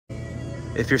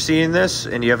If you're seeing this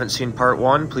and you haven't seen part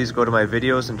 1, please go to my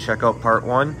videos and check out part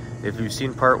 1. If you've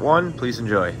seen part 1, please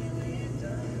enjoy.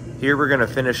 Here we're going to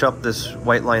finish up this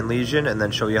white line lesion and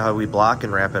then show you how we block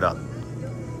and wrap it up.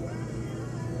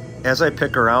 As I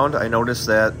pick around, I notice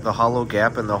that the hollow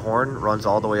gap in the horn runs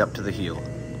all the way up to the heel.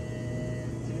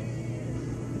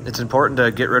 It's important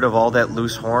to get rid of all that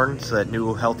loose horn so that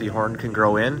new healthy horn can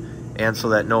grow in and so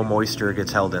that no moisture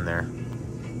gets held in there.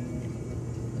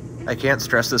 I can't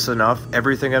stress this enough,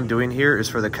 everything I'm doing here is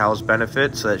for the cow's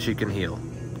benefit so that she can heal.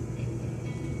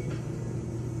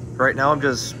 Right now I'm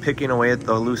just picking away at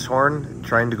the loose horn,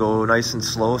 trying to go nice and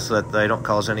slow so that I don't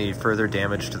cause any further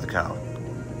damage to the cow.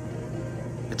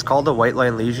 It's called a white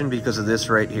line lesion because of this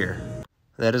right here.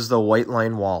 That is the white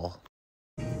line wall.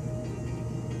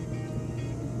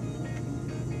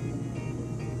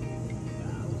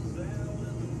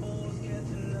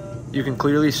 You can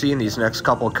clearly see in these next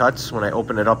couple cuts, when I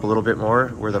open it up a little bit more,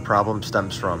 where the problem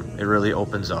stems from. It really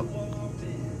opens up.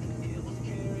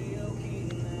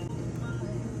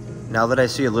 Now that I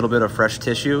see a little bit of fresh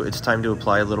tissue, it's time to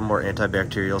apply a little more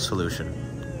antibacterial solution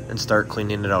and start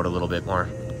cleaning it out a little bit more.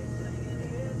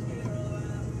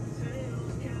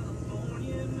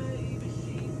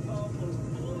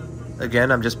 Again,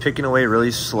 I'm just picking away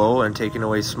really slow and taking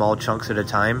away small chunks at a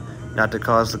time, not to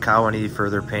cause the cow any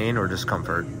further pain or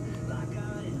discomfort.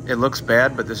 It looks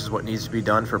bad, but this is what needs to be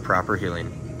done for proper healing.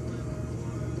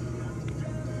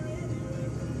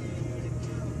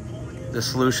 The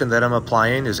solution that I'm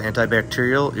applying is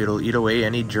antibacterial. It'll eat away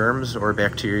any germs or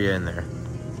bacteria in there.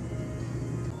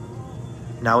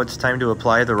 Now it's time to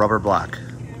apply the rubber block.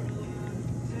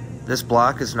 This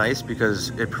block is nice because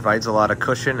it provides a lot of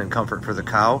cushion and comfort for the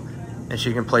cow, and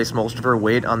she can place most of her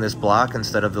weight on this block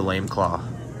instead of the lame claw.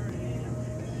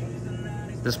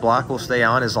 This block will stay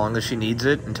on as long as she needs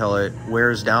it until it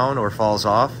wears down or falls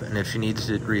off, and if she needs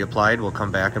it reapplied, we'll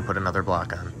come back and put another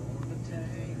block on.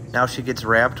 Now she gets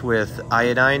wrapped with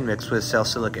iodine mixed with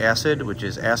salicylic acid, which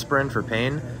is aspirin for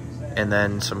pain, and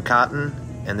then some cotton,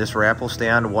 and this wrap will stay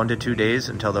on 1 to 2 days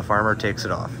until the farmer takes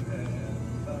it off.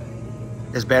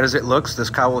 As bad as it looks, this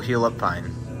cow will heal up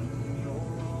fine.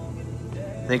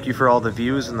 Thank you for all the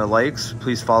views and the likes.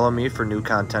 Please follow me for new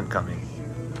content coming.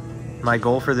 My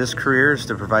goal for this career is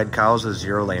to provide cows with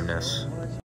zero lameness.